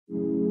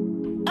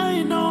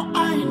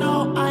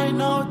I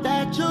know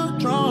that you're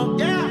drunk.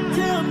 Yeah.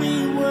 Tell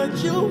me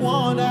what you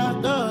want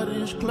after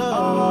this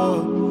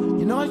club.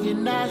 You know you're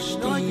nasty.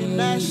 No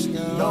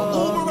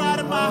Uber out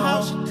of my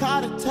house, you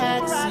caught a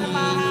taxi.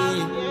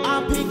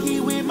 I'm picky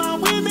with my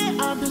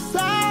women, I'm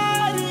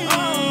deciding.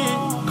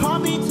 Call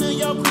me to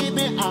your crib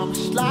and I'm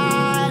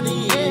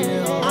sliding.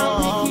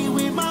 I'm picky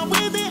with my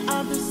women,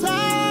 I'm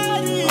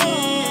deciding.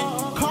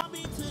 Call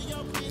me to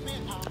your crib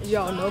and I'm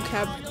Y'all, no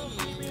cap.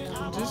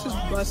 This is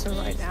busting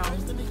right now.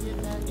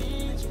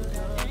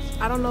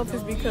 I don't know if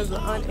it's because the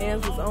Aunt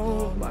Anne's was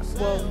owned by,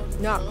 well,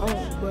 not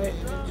owned, but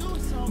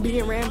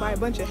being ran by a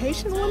bunch of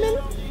Haitian women.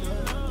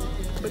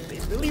 But they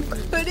really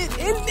put it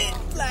in it.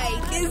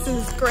 Like, this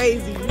is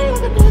crazy.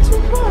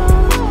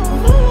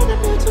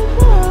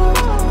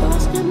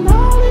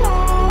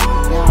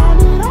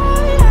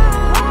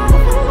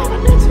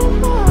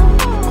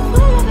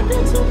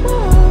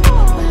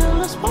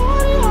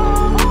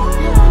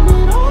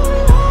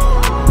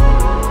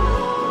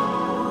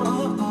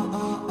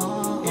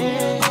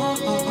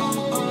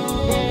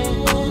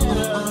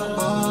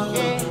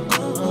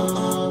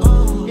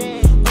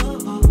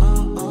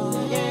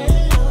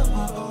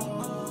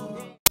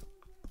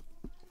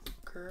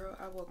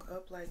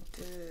 Like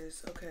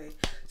this. Okay,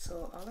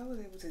 so all I was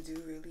able to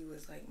do really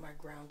was like my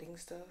grounding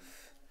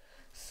stuff.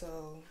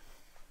 So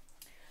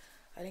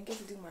I didn't get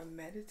to do my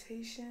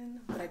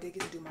meditation, but I did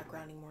get to do my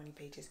grounding morning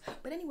pages.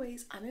 But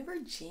anyways, I'm in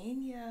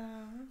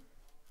Virginia.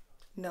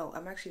 No,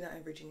 I'm actually not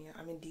in Virginia.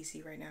 I'm in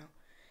DC right now,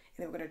 and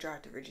then we're gonna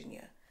drive to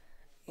Virginia.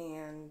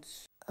 And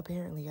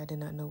apparently I did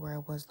not know where I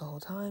was the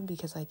whole time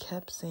because I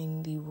kept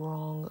saying the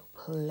wrong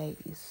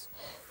place.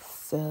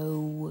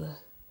 So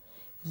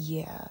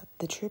yeah,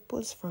 the trip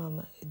was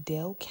from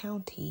Dale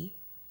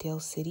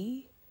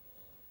City,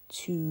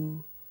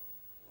 to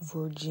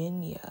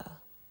Virginia,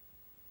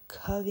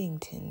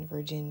 Covington,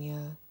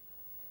 Virginia,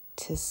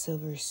 to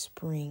Silver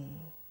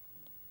Spring,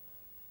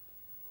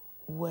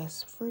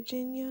 West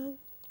Virginia, ?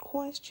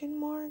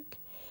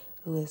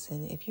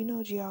 Listen, if you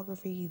know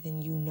geography,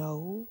 then you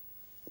know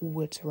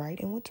what's right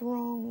and what's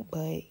wrong,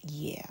 but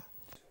yeah.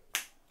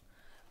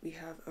 We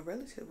have a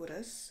relative with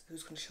us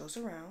who's going to show us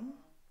around.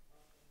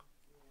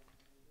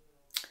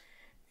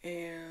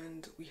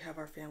 And we have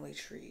our family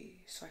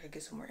tree, so I could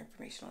get some more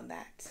information on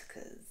that,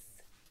 because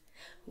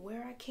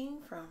where I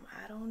came from,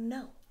 I don't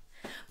know.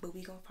 But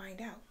we gonna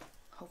find out,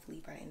 hopefully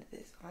by the end of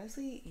this.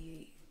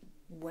 Honestly,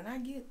 when I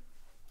get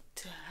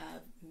to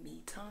have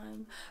me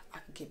time, I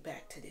can get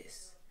back to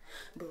this.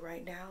 But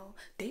right now,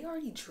 they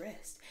already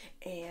dressed,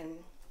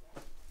 and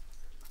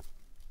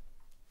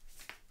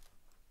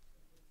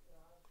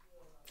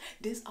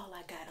this all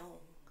I got on.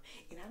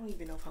 And I don't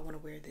even know if I want to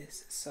wear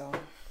this, so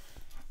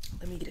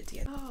let me get it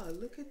together. Ah,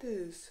 look at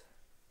this.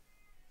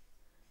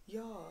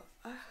 Y'all,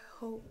 I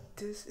hope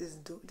this is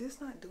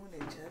not doing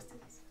it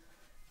justice.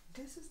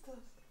 This is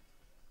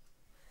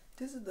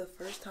the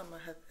first time I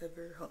have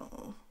ever, hold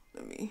on,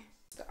 let me,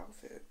 the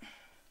outfit.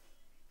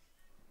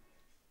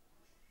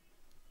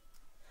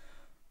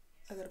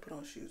 I gotta put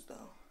on shoes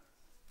though.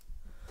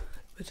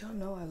 But y'all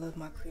know I love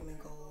my cream and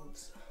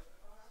golds.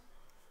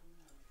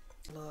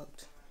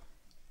 Looked.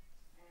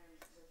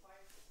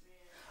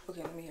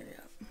 Okay, let me hurry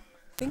up. I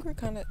think we're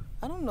kind of,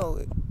 I don't know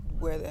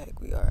where the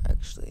heck we are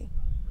actually.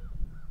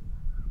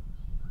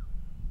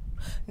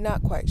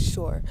 Not quite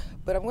sure,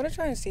 but I'm gonna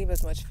try and save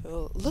as much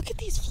fuel. Look at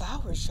these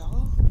flowers,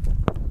 y'all.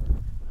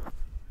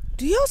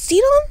 Do y'all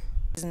see them?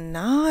 It's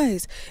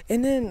nice.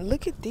 And then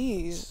look at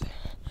these.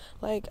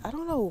 Like, I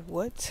don't know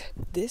what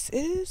this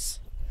is,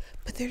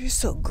 but they're just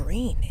so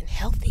green and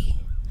healthy.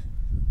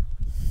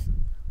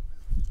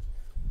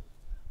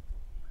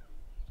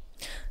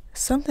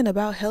 Something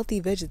about healthy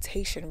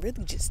vegetation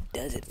really just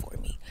does it for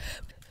me.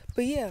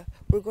 But yeah,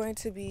 we're going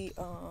to be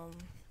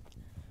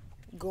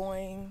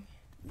going.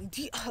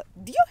 Do y'all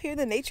hear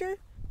the nature?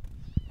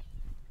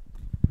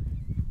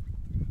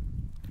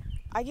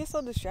 I get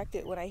so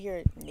distracted when I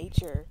hear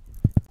nature.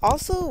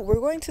 Also, we're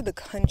going to the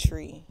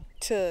country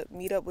to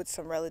meet up with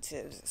some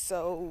relatives.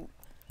 So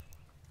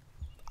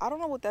I don't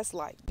know what that's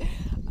like.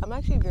 I'm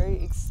actually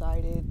very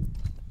excited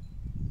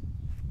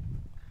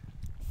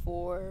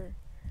for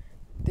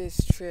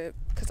this trip,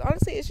 because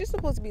honestly it's just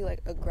supposed to be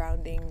like a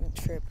grounding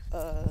trip,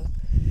 a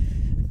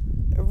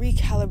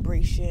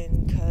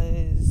recalibration,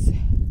 because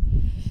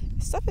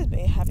stuff has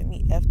been having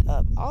me effed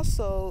up.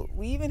 Also,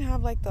 we even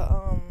have like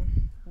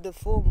the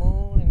full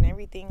moon and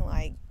everything.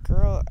 Like,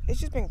 girl, it's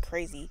just been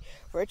crazy.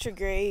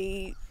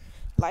 Retrograde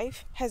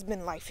life has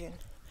been lifing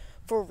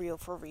for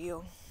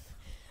real.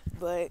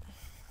 But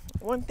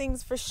one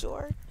thing's for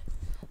sure,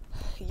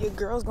 your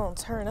girl's gonna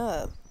turn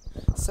up.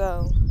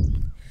 So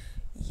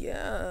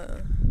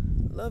yeah,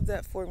 love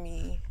that for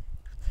me.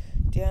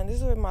 Damn, this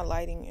is where my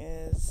lighting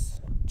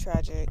is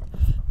tragic.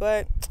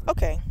 But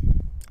okay,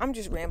 I'm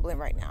just rambling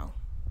right now.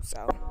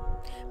 So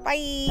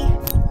bye.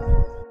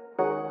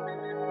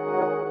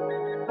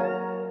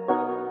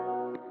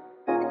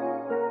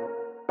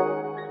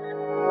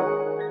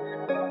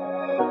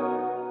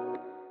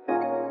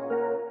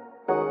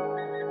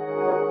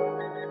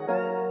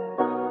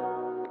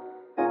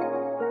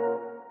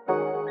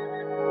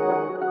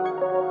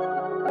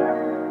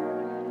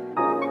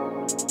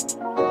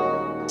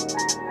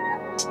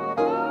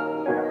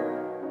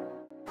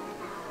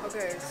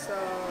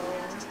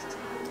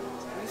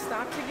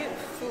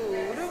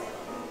 food.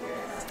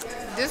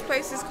 This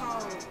place is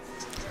called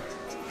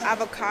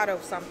Avocado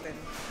something.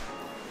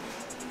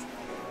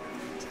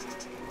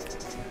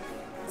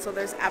 So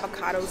there's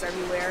avocados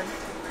everywhere.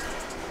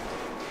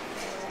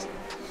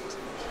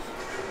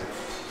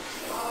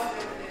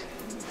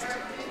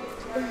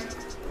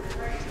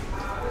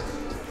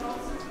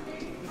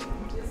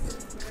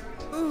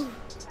 Ooh.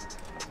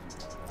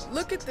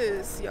 Look at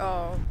this,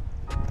 y'all.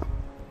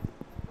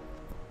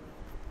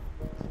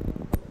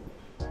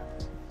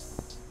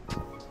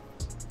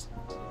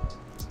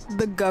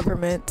 The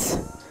government.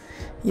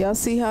 Y'all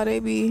see how they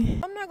be?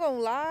 I'm not gonna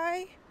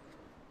lie.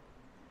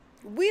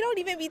 We don't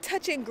even be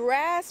touching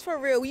grass for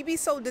real. We be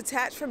so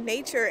detached from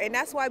nature, and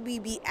that's why we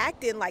be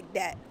acting like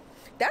that.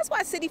 That's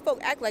why city folk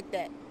act like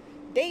that.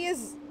 They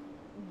is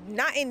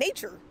not in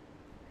nature.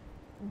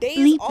 They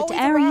is always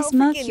around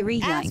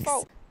freaking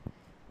asphalt.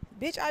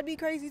 Bitch, I'd be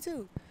crazy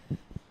too.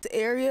 The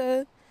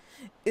area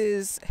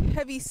is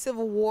heavy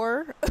Civil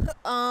War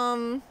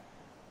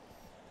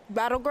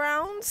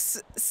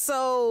battlegrounds,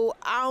 so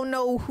I don't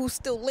know who's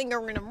still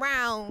lingering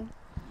around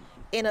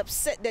and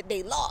upset that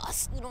they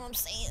lost, you know what I'm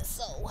saying?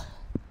 So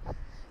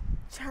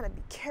trying to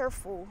be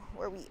careful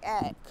where we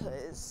at,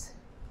 cause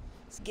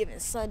it's giving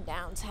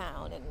sundown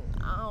town, and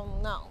I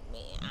don't know,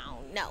 man, I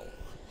don't know.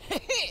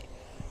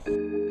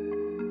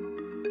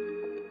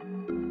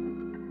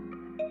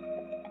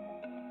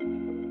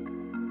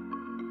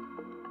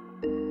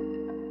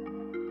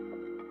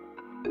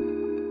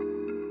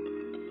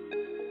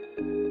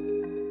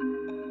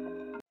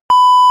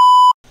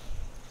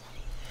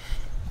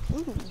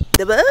 Ooh,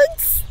 the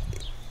bugs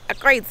are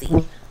crazy.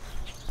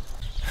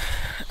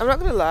 I'm not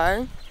gonna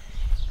lie,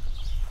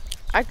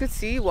 I could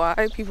see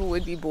why people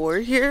would be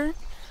bored here,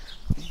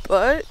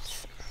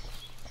 but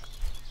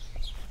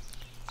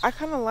I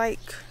kind of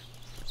like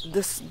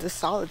the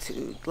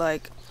solitude.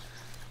 Like,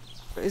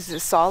 is it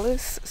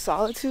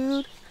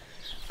solitude?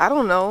 I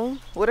don't know,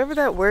 whatever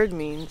that word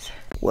means.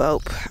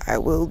 Welp, I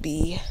will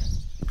be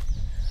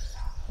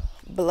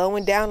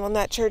blowing down on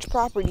that church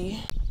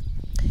property.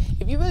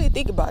 If you really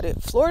think about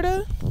it,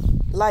 Florida,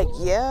 like,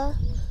 yeah,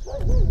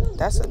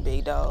 that's a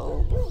big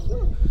dog.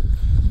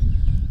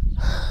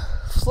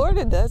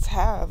 Florida does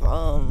have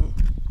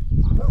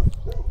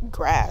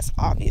grass,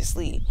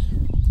 obviously,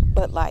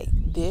 but like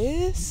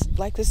this,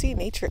 like to see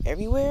nature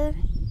everywhere.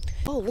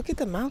 Oh, look at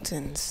the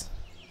mountains.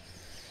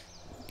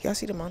 Y'all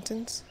see the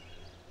mountains?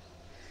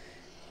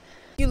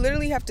 You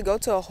literally have to go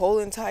to a whole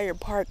entire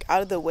park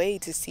out of the way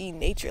to see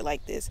nature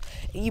like this,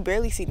 and you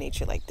barely see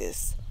nature like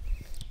this.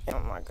 Oh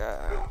my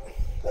god,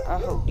 I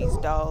hope these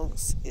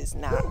dogs is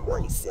not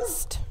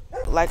racist.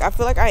 Like, I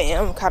feel like I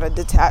am kind of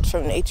detached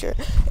from nature,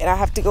 and I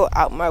have to go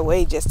out my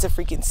way just to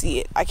freaking see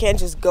it. I can't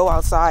just go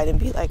outside and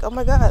be like, oh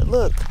my god,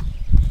 look,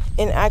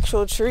 an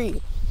actual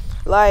tree.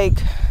 Like,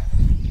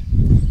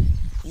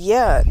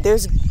 yeah,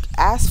 there's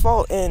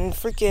asphalt and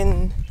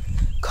freaking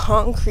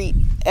concrete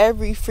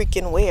every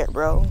freaking where,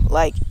 bro.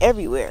 Like,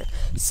 everywhere.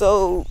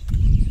 So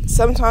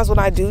sometimes when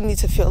I do need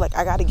to feel like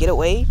I gotta get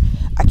away,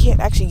 I can't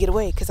actually get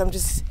away, because I'm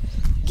just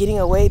getting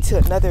away to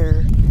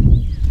another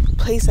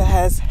place that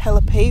has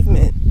hella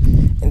pavement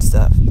and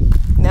stuff.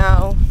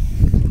 Now,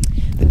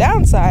 the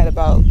downside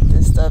about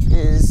this stuff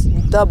is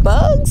the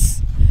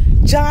bugs,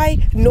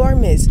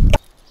 ginormous.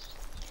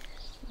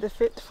 The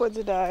fit for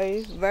the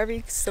day,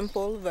 very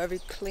simple, very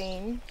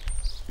clean.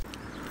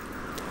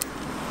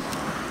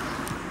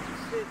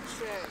 Fit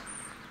check.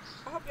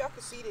 I hope y'all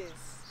can see this.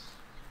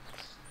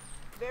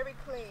 Very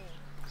clean,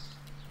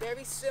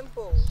 very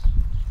simple,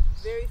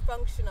 very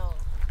functional.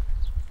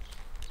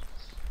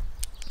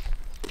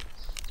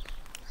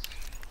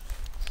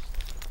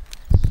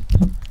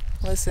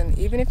 Listen,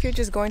 even if you're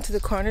just going to the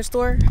corner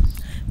store,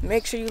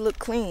 make sure you look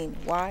clean.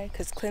 Why?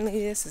 Because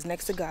cleanliness is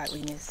next to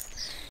godliness.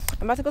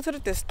 I'm about to go to the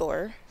thrift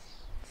store,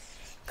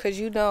 because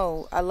you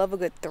know I love a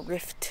good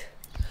thrift.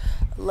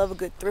 I love a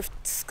good thrift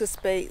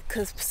space,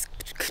 because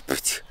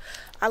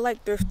I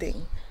like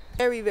thrifting.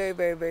 Very, very,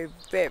 very, very,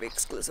 very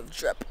exclusive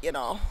drip, you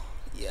know.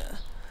 Yeah.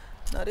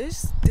 Now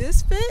this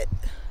fit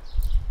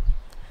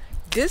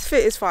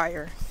is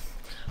fire.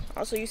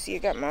 Also, you see I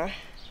got my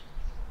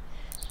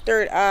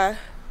third eye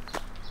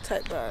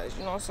type vibes,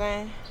 you know what I'm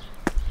saying?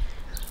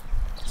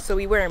 So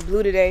we wearing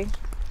blue today.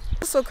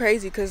 It's so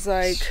crazy because,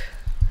 like,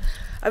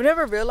 I've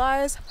never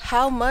realized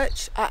how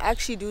much I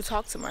actually do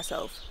talk to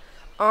myself.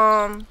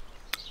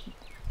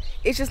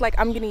 It's just like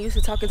I'm getting used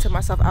to talking to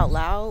myself out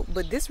loud,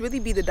 but this really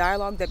be the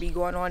dialogue that be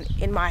going on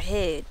in my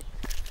head,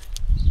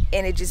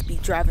 and it just be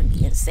driving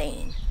me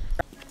insane.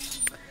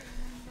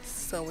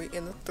 So we're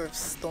in the thrift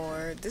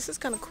store. This is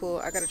kind of cool.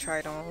 I gotta try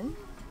it on,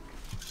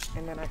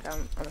 and then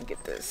I'm gonna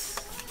get this.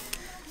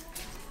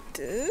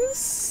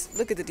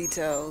 Look at the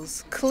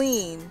details,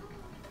 clean,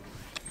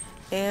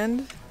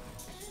 and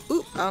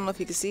ooh, I don't know if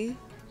you can see,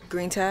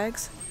 green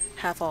tags,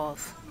 half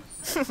off.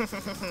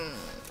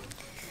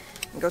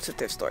 Go to the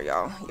thrift store,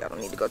 y'all don't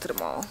need to go to the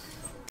mall.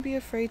 Don't be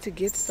afraid to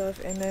get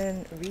stuff and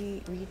then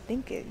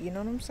rethink it, you know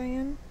what I'm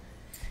saying?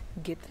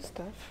 Get the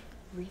stuff,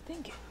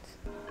 rethink it.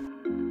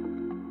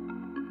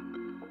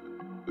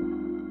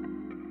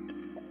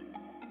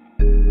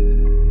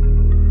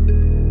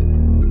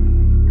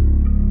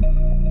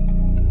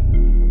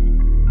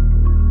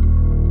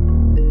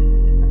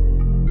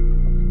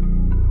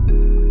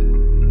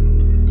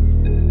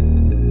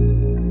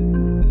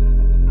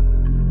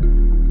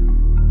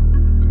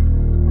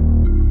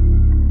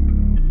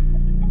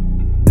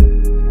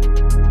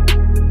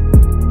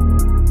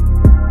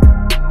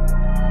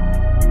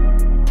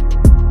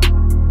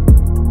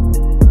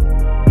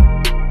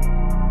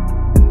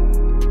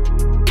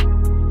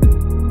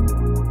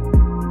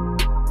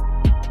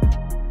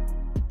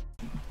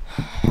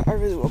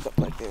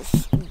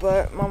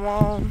 But my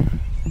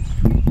mom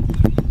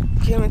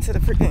came into the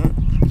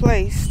freaking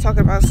place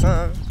talking about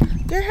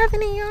they're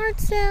having a yard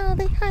sale.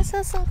 They kind of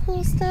sell some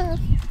cool stuff.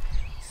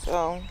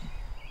 So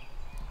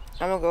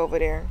I'm gonna go over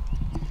there,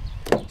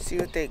 see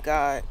what they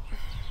got.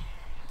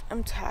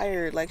 I'm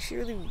tired. Like,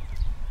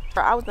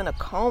 I was in a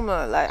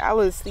coma. Like, I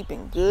was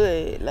sleeping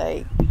good.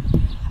 Like,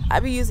 I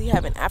be usually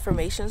having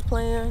affirmations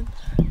playing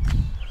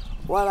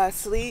while I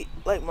sleep,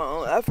 like my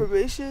own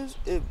affirmations.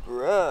 And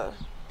bruh,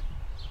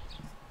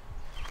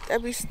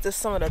 that be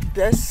some of the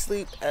best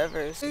sleep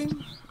ever. See,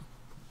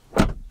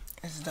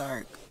 it's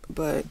dark,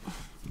 but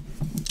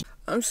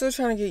I'm still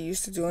trying to get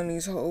used to doing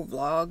these whole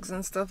vlogs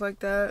and stuff like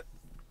that.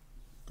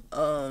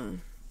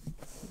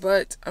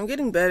 But I'm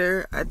getting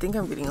better. I think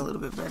I'm getting a little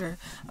bit better.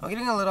 I'm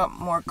getting a little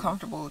more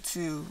comfortable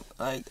too,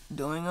 like,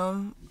 doing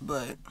them.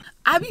 But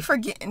I be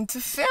forgetting to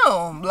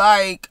film.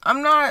 Like,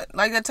 I'm not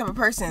like that type of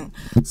person.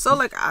 So,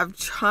 like, I'm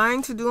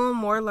trying to do them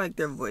more like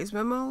their voice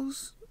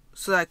memos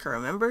so that I can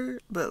remember.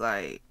 But,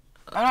 like,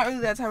 I'm not really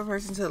that type of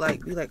person to,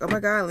 like, be like, oh my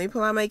god, let me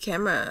pull out my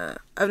camera.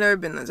 I've never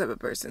been that type of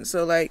person.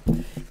 So, like,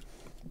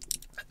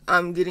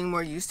 I'm getting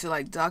more used to,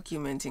 like,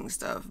 documenting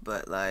stuff.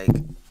 But, like,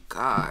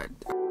 god.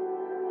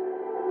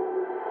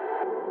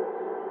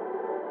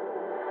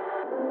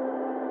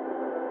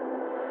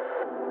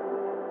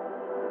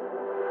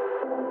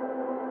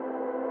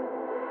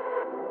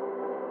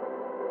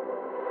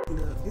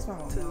 This my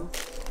home too.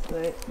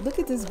 But look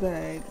at this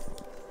bag.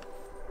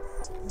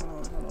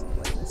 Hold on.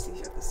 Wait, let's see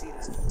if I can see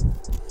that.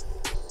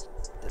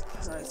 The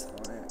price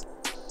on it.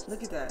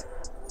 Look at that.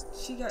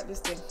 She got this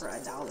thing for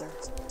 $1.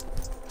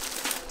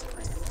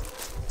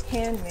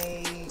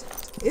 Handmade.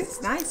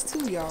 It's nice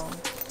too, y'all.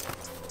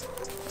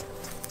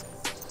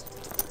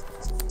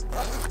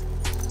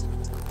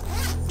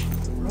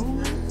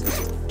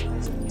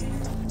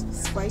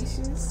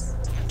 Spacious.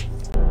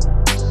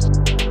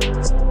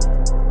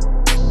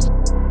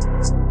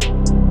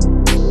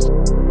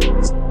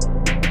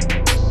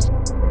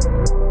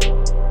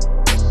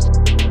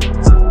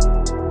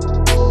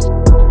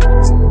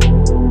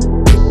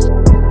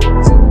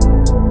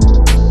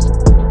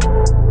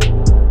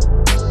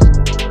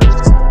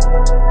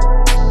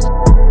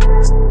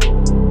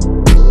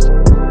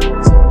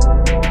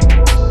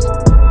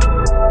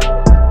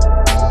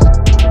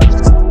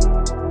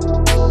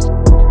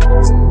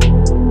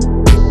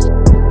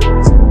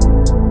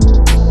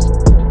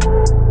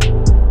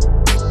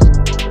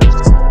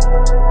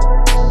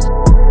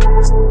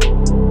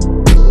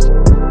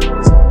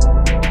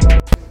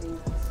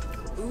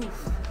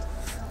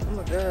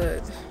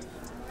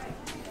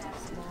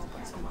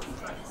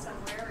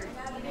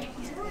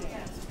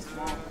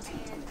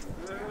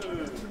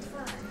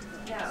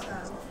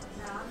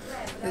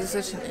 This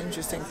is such an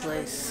interesting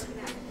place.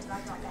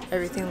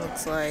 Everything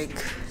looks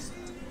like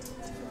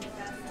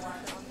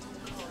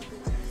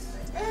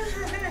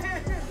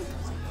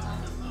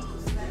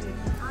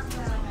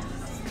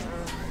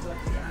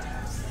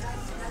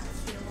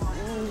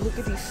look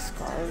at these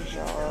scars,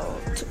 y'all.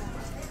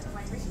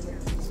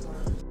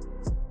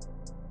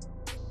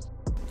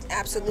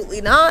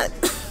 Absolutely not.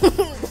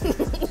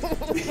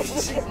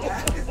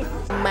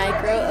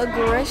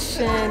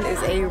 Microaggression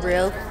is a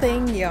real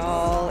thing,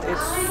 y'all.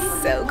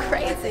 It's so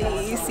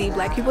crazy. You see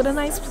black people in a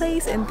nice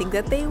place and think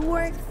that they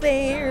work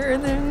there.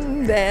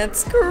 Then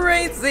that's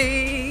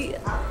crazy.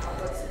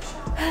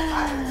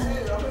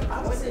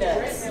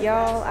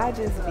 Y'all, I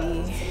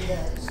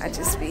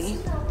just be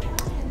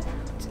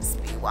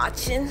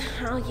watching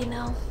how, you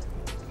know,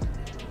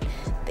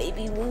 they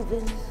be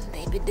moving,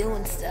 they be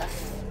doing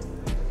stuff.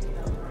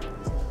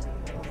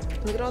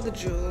 Look at all the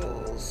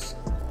jewels.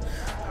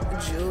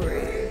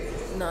 Jewelry.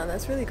 No,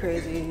 that's really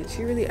crazy.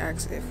 She really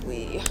asked if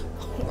we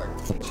work.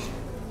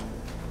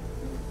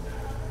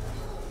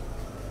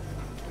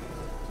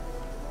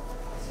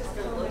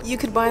 You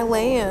could buy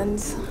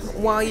land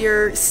while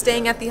you're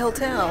staying at the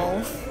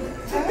hotel.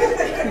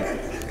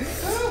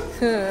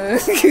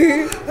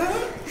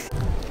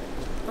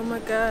 Oh my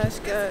gosh,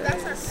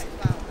 guys.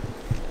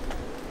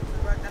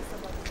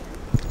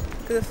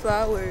 Look at the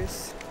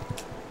flowers.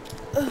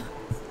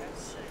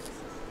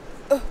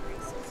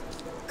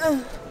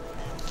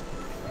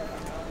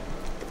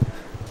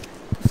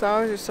 The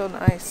flowers are so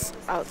nice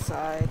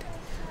outside.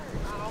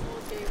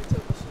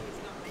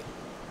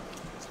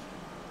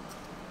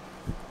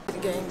 The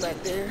gang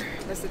back there.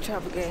 That's the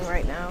travel gang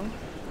right now.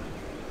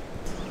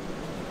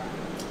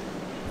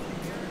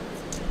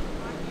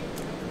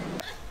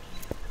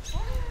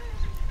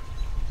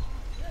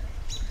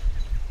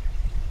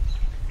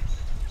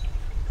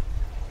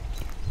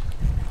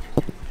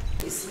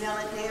 You smell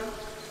it now?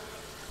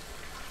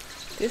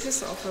 This is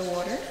sulfur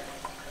water.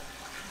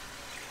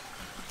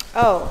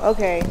 Oh,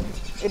 okay.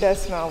 It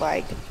does smell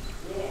like.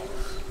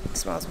 It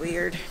smells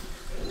weird.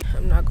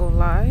 I'm not gonna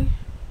lie.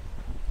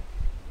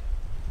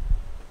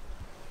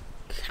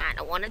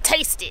 Kinda wanna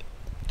taste it.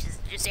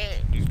 Just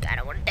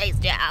kinda wanna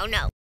taste it. I don't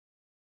know.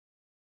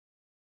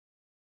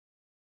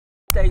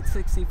 State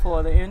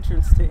 64, the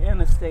entrance to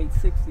Interstate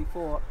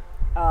 64.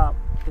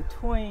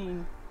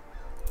 Between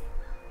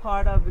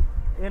part of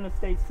it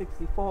Interstate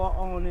 64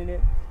 owning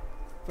it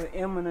for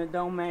eminent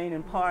domain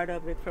and part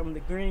of it from the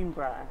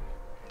Greenbrier,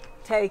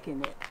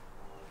 taking it.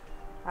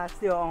 I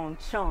still own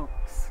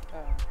chunks.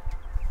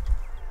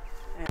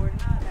 And we're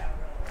not out of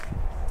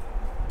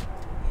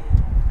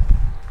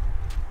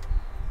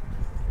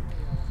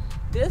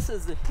This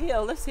is the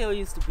hill. This hill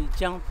used to be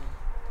jumping.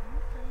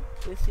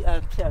 This, I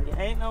tell you,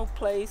 ain't no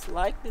place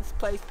like this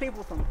place.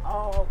 People from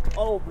all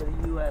over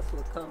the U.S.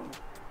 will come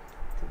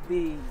to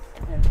bees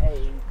and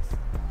eggs.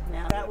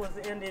 Now, that was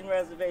the Indian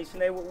reservation.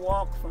 They would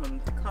walk from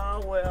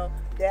Caldwell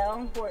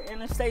down where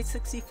Interstate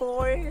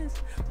 64 is,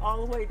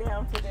 all the way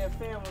down to their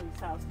family's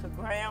house, to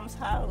Graham's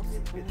house.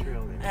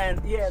 And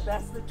yeah,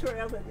 that's the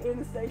trail that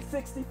Interstate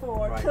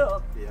 64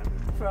 took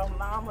from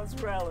Mama's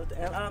relative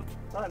and Aunt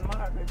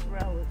Margaret's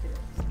relatives.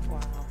 Wow.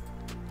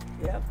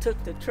 Yep,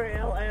 took the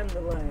trail and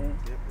the land.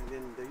 Yep, and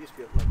then there used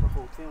to be like a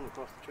whole town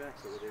across the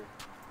tracks over there.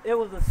 It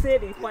was a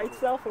city. White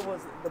Sulphur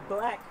was the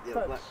black.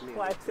 White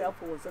yeah.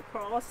 Sulphur was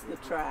across the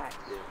track,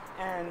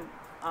 and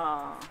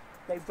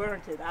they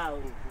burnt it out.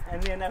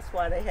 And then that's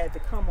why they had to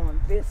come on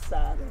this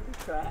side of the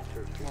track,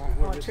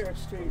 on Church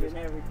Street and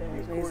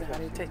everything. Amazing how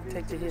they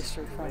take the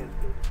history from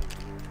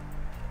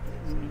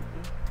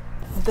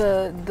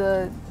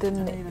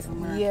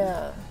it.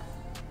 Yeah.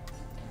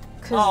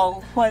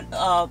 Oh, what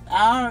our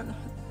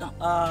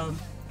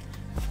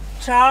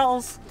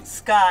Charles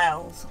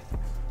Skiles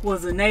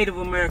was a Native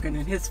American,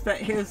 and his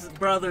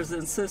brothers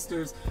and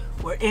sisters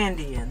were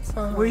Indians.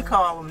 We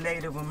call them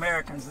Native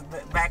Americans.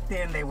 Back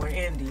then, they were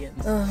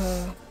Indians.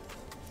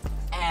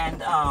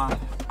 And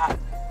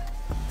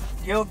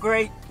your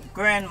great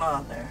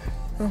grandmother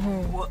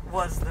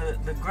was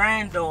the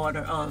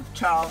granddaughter of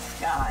Charles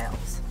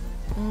Skiles,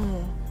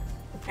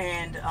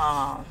 and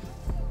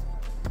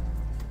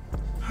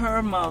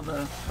her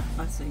mother.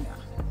 Let's see.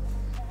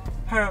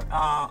 Her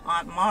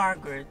Aunt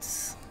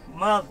Margaret's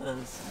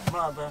mother's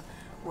mother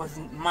was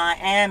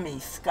Miami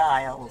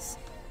Skiles.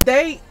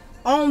 They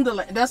own the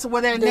land. That's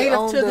where they're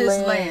native to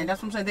this land.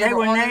 That's what I'm saying. They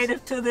were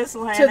native to this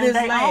land. To this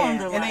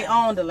land. And they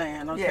owned the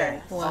land. Okay.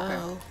 Yes. Wow.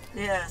 Okay.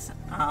 Yes.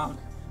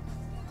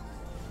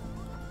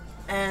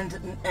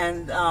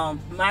 And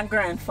my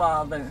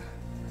grandfather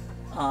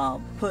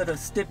put a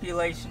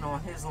stipulation on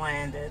his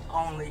land that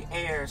only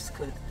heirs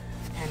could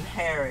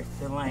inherit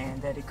the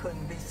land, that it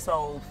couldn't be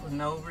sold for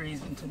no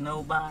reason to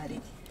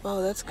nobody. Oh,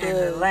 that's good. And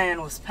the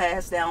land was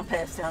passed down.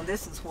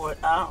 This is what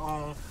I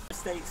own,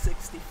 State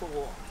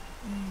 64.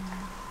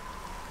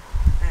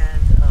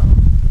 And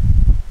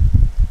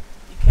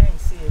you can't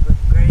see it, but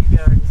the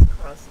graveyard is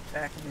across the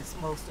track, and it's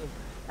most of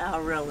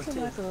our relatives.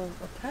 It's like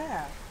a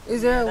path.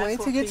 Is there a way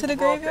to get to the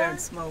graveyard? There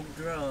and smoke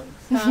drugs.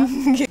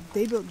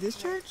 They built this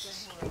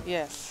church?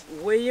 Yes.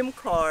 William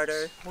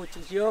Carter, which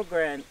is your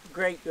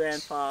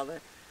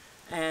great-grandfather,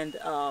 and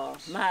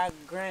my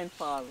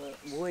grandfather,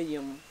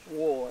 William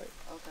Ward.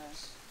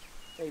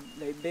 Okay.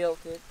 They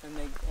built it, and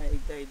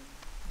they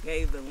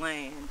gave the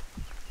land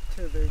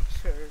to the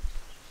church.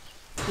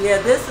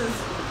 Yeah, this is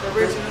the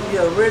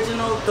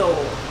original door.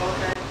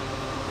 Okay.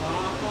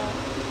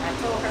 I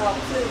told her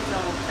please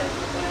don't take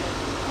it back.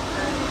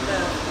 And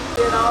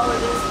did all of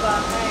this by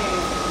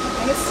hand.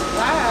 And it's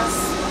glass.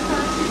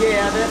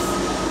 Yeah,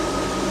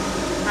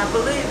 I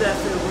believe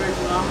that's the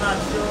original. I'm not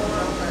sure.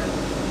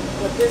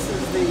 But this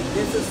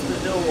is the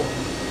door.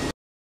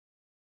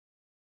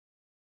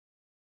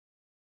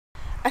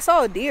 I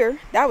saw a deer.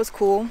 That was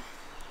cool.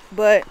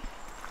 But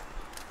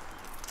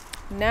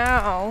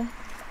now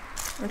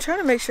I'm trying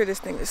to make sure this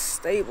thing is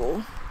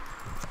stable.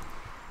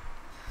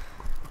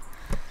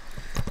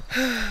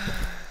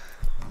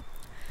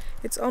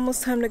 It's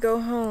almost time to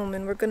go home,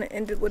 and we're gonna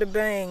end it with a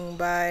bang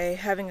by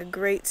having a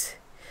great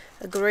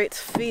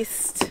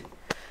feast.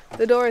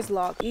 The door is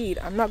locked.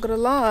 I'm not gonna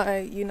lie,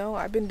 you know,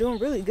 I've been doing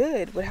really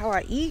good with how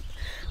I eat,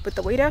 but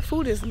the way that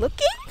food is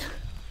looking,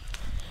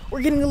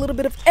 we're getting a little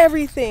bit of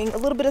everything, a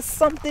little bit of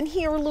something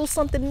here, a little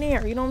something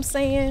there, you know what I'm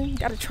saying?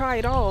 Gotta try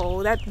it all.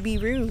 That'd be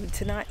rude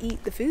to not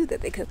eat the food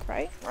that they cook,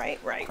 right? Right.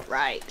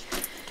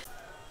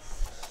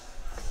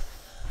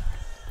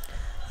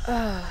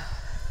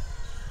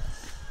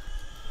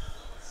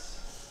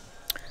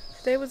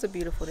 Today was a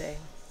beautiful day.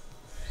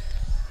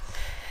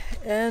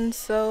 And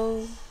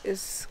so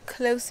it's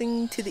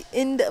closing to the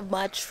end of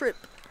my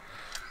trip.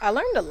 I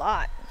learned a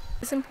lot.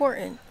 It's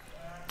important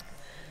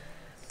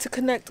to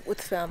connect with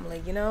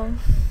family, you know?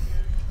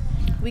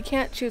 We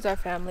can't choose our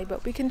family,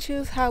 but we can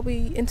choose how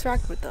we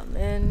interact with them,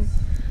 and,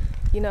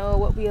 you know,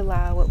 what we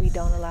allow, what we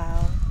don't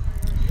allow,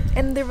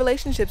 and the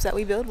relationships that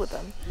we build with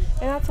them.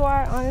 And that's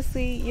why,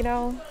 honestly, you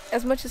know,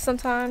 as much as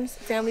sometimes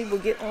family will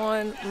get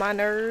on my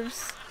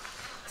nerves,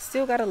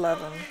 still gotta love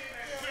them.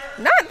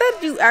 Not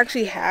that you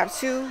actually have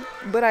to,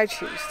 but I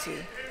choose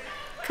to.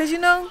 Because, you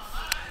know,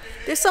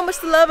 there's so much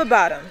to love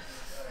about them.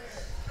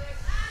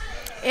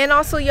 And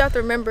also, you have to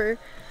remember,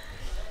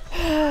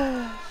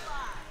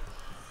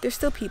 they're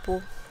still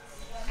people.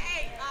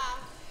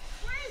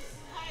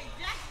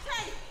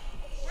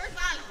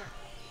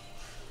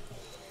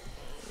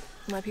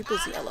 My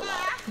people's yell a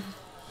lot.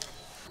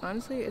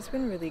 Honestly, it's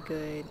been really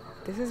good.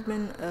 This has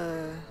been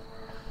a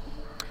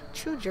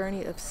actual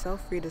journey of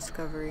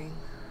self-rediscovery,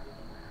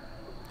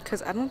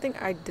 because I don't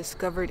think I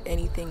discovered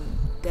anything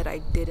that I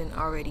didn't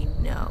already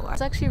know.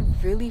 It's actually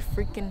really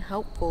freaking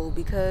helpful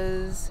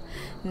because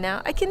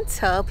now I can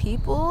tell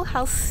people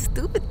how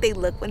stupid they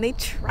look when they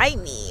try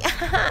me.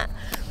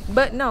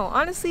 But no,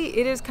 honestly,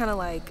 it is kind of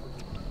like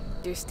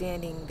you're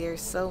standing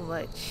there's so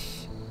much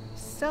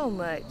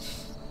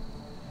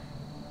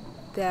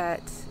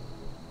that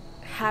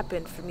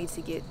happened for me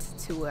to get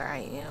to where I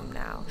am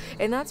now,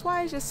 and that's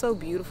why it's just so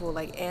beautiful.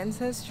 Like,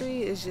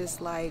 ancestry is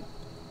just like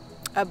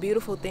a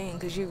beautiful thing,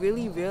 because you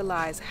really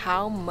realize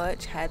how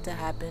much had to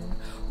happen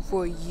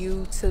for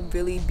you to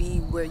really be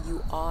where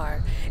you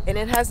are. And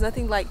it has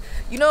nothing like,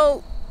 you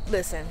know,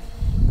 listen,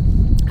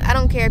 I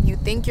don't care if you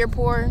think you're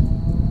poor,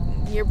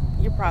 you're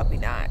probably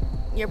not.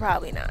 You're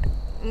probably not.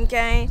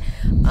 Okay?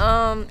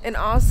 And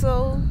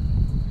also,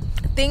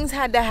 things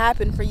had to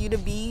happen for you to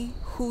be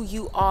who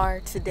you are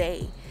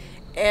today.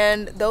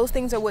 And those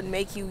things are what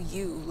make you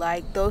you.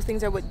 Like, those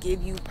things are what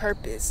give you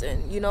purpose,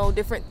 and, you know,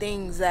 different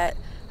things that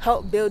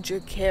help build your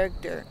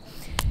character.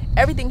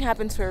 Everything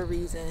happens for a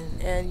reason.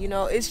 And, you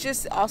know, it's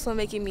just also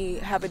making me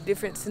have a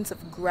different sense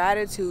of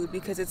gratitude,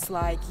 because it's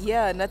like,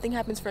 yeah, nothing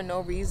happens for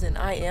no reason.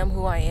 I am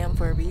who I am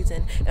for a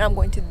reason, and I'm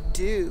going to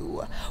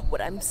do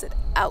what I'm set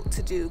out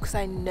to do, because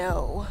I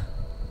know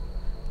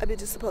a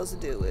bitch is supposed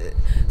to do it.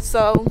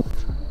 So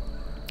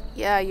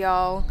yeah,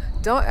 y'all,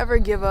 don't ever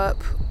give up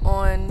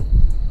on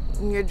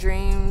your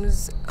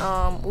dreams.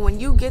 When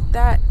you get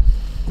that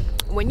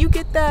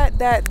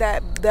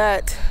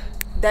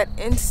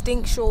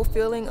instinctual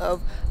feeling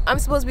of, I'm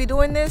supposed to be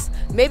doing this,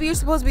 maybe you're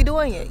supposed to be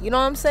doing it. You know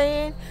what I'm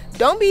saying?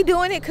 Don't be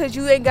doing it because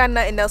you ain't got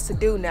nothing else to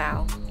do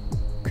now,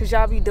 because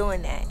y'all be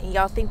doing that and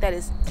y'all think that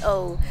is,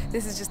 oh,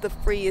 this is just the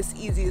freest,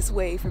 easiest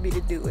way for me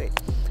to do it.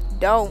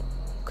 Don't,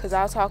 because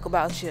I'll talk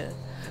about you.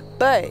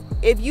 But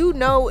if you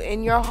know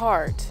in your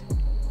heart,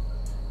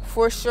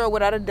 for sure,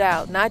 without a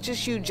doubt, not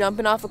just you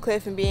jumping off a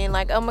cliff and being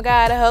like, oh my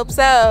God, I hope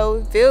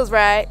so, it feels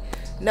right.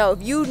 No,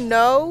 if you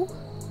know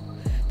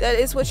that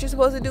it's what you're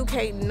supposed to do,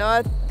 can't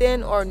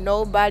nothing or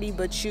nobody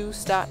but you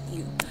stop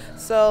you.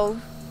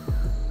 So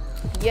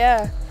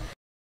yeah,